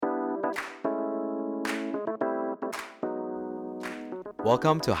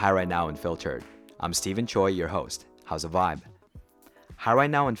Welcome to Hi Right Now Unfiltered. I'm Stephen Choi, your host. How's the vibe? Hi Right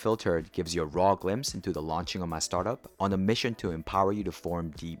Now Unfiltered gives you a raw glimpse into the launching of my startup on a mission to empower you to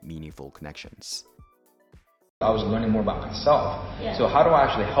form deep, meaningful connections. I was learning more about myself. Yeah. So how do I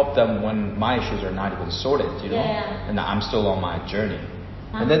actually help them when my issues are not even sorted, you know? Yeah. And I'm still on my journey.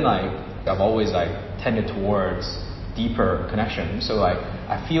 And then I've always tended towards deeper connection. So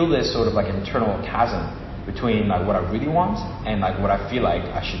I feel this sort of internal chasm between what I really want and what I feel like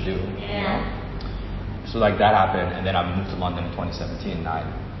I should do. Yeah. You know? So that happened, and then I moved to London in 2017 and I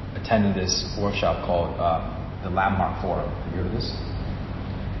attended this workshop called the Landmark Forum. Have you heard of this?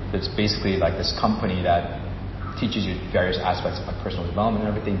 It's basically this company that teaches you various aspects of personal development and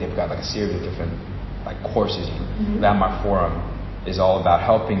everything. They've got a series of different courses. You know? Mm-hmm. Landmark Forum is all about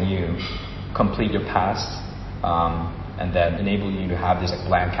helping you complete your past and then enable you to have this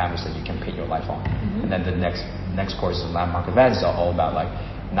blank canvas that you can paint your life on. Mm-hmm. And then the next course is Landmark Events. Is all about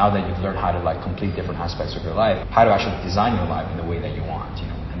now that you've learned how to complete different aspects of your life, how to actually design your life in the way that you want. You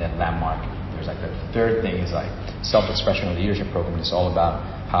know? And then Landmark, there's the third thing is self-expression and leadership program. It's all about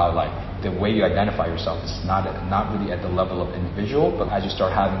how the way you identify yourself is not really at the level of individual, but as you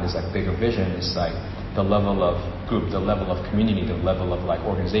start having this bigger vision, it's the level of group, the level of community, the level of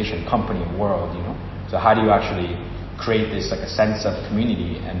organization, company, world, you know. So how do you actually create this a sense of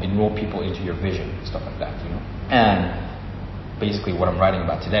community and enroll people into your vision and stuff like that, you know. And basically what I'm writing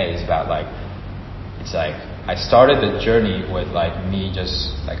about today is about it's I started the journey with me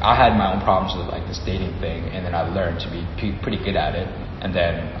just I had my own problems with this dating thing, and then I learned to be pretty good at it, and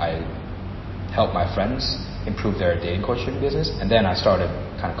then I helped my friends improve their dating coaching business, and then I started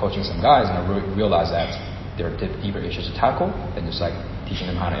kind of coaching some guys, and I realized that there are deeper issues to tackle than just teaching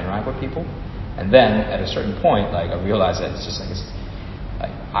them how to interact with people. And then at a certain point, I realized that it's just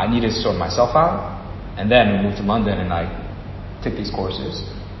I needed to sort myself out, and then moved to London and I took these courses,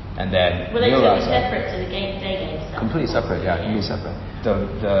 and then realized separate to the day game stuff. Completely separate, yeah, completely separate.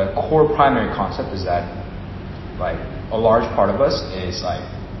 The core primary concept is that a large part of us is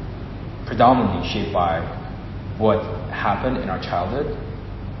predominantly shaped by what happened in our childhood.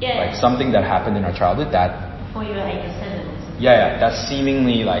 Yeah. Something that happened in our childhood that before you were 8 or 7. Yeah, that's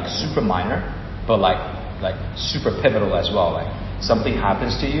seemingly super minor, but super pivotal as well. Something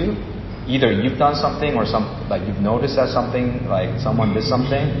happens to you, either you've done something or you've noticed that something someone did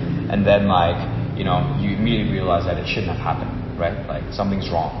something, and then you immediately realize that it shouldn't have happened, right? Something's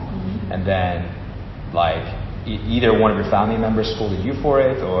wrong. Mm-hmm. And then either one of your family members scolded you for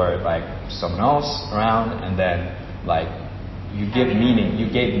it, or someone else around, and then you gave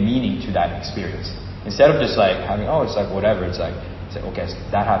meaning to that experience. Instead of just having, it's whatever, it's okay, so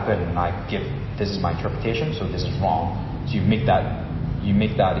that happened, and this is my interpretation, so this is wrong. So you make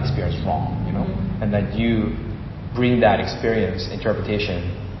that experience wrong, you know? Mm-hmm. And then you bring that experience,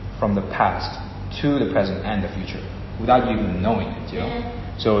 interpretation from the past to the present and the future without you even knowing it, you know?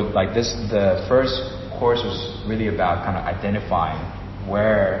 Yeah. So the first course was really about kind of identifying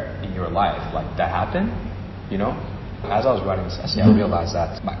where in your life that happened, you know? As I was writing this essay, I realized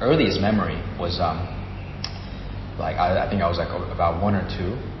that my earliest memory was I think I was about 1 or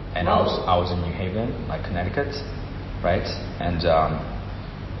 2, and I was in New Haven, Connecticut, right? And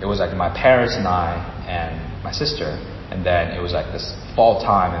it was my parents and I and my sister, and then it was this fall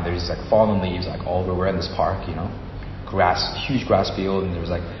time, and there's fallen leaves all over. We're in this park, you know, huge grass field, and there was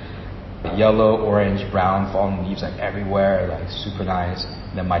yellow, orange, brown fallen leaves everywhere, super nice.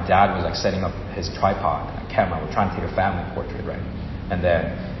 And then my dad was setting up his tripod and camera. We're trying to take a family portrait, right? And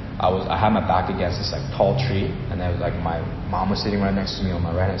then I had my back against this tall tree, and then my mom was sitting right next to me on my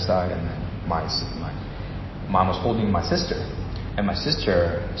right hand side, and then my mom was holding my sister, and my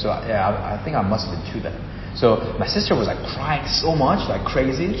sister. So I think I must have been 2 then. So my sister was crying so much,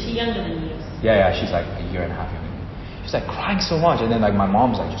 crazy. Is she younger than you? Yeah, she's a year and a half younger. She's crying so much, and then my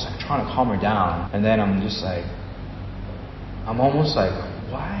mom's just trying to calm her down, and then I'm just I'm almost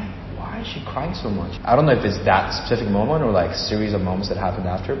why is she crying so much? I don't know if it's that specific moment or series of moments that happened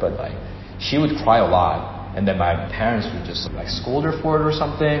after, but she would cry a lot, and then my parents would just scold her for it or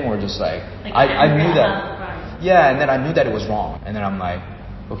something, or just I knew that. Yeah, and then I knew that it was wrong, and then I'm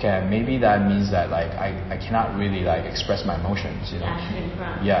okay, maybe that means that I cannot really express my emotions, you know? Yeah, I shouldn't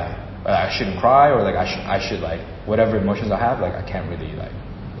cry. Yeah. I shouldn't cry, or I should whatever emotions I have, I can't really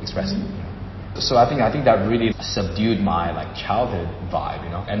express it. You know? So I think that really subdued my childhood vibe, you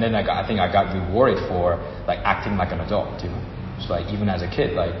know. And then I think I got rewarded for acting like an adult, you know. So even as a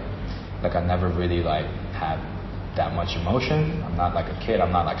kid, I never really had that much emotion. I'm not a kid.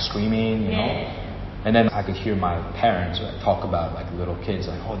 I'm not screaming, you know. And then I could hear my parents like talk about like little kids,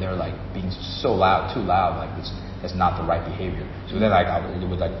 like, oh, they're like being so loud, too loud, like that's not the right behavior. So then like it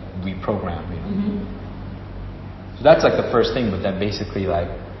would like reprogram, you know. Mm-hmm. So that's like the first thing, but then basically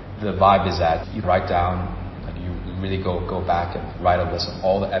like the vibe is that you write down, like you really go back and write a list of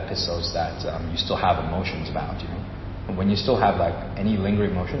all the episodes that you still have emotions about, you know. And when you still have like any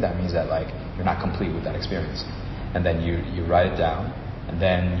lingering emotion, that means that like you're not complete with that experience. And then you write it down, and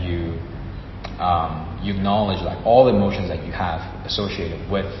then you acknowledge like all the emotions that you have associated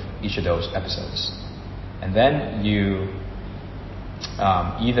with each of those episodes. And then you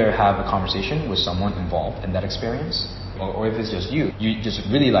either have a conversation with someone involved in that experience, or if it's just you just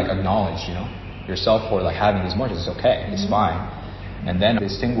really like acknowledge, you know, yourself for like having these emotions. It's okay, it's fine. And then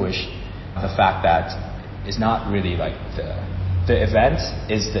distinguish the fact that it's not really like the event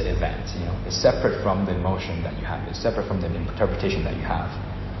is the event, you know, it's separate from the emotion that you have, it's separate from the interpretation that you have.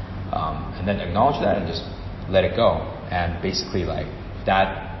 And then acknowledge that and just let it go. And basically like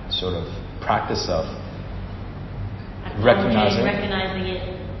that sort of practice of recognizing it,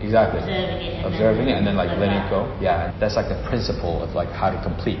 exactly, observing it, and then like letting it go. Yeah, that's like the principle of like how to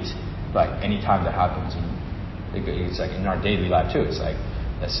complete like any time that happens. You know, it's like in our daily life too. It's like,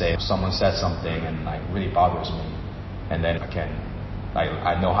 let's say someone says something and like really bothers me, and then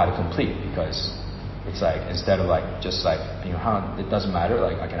I know how to complete, because it's like instead of like just like, you know, how it doesn't matter,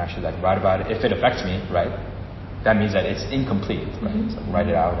 like I can actually like write about it if it affects me, right? That means that it's incomplete, right? So write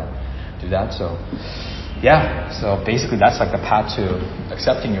it out and do that. So yeah, so basically that's like the path to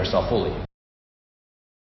accepting yourself fully.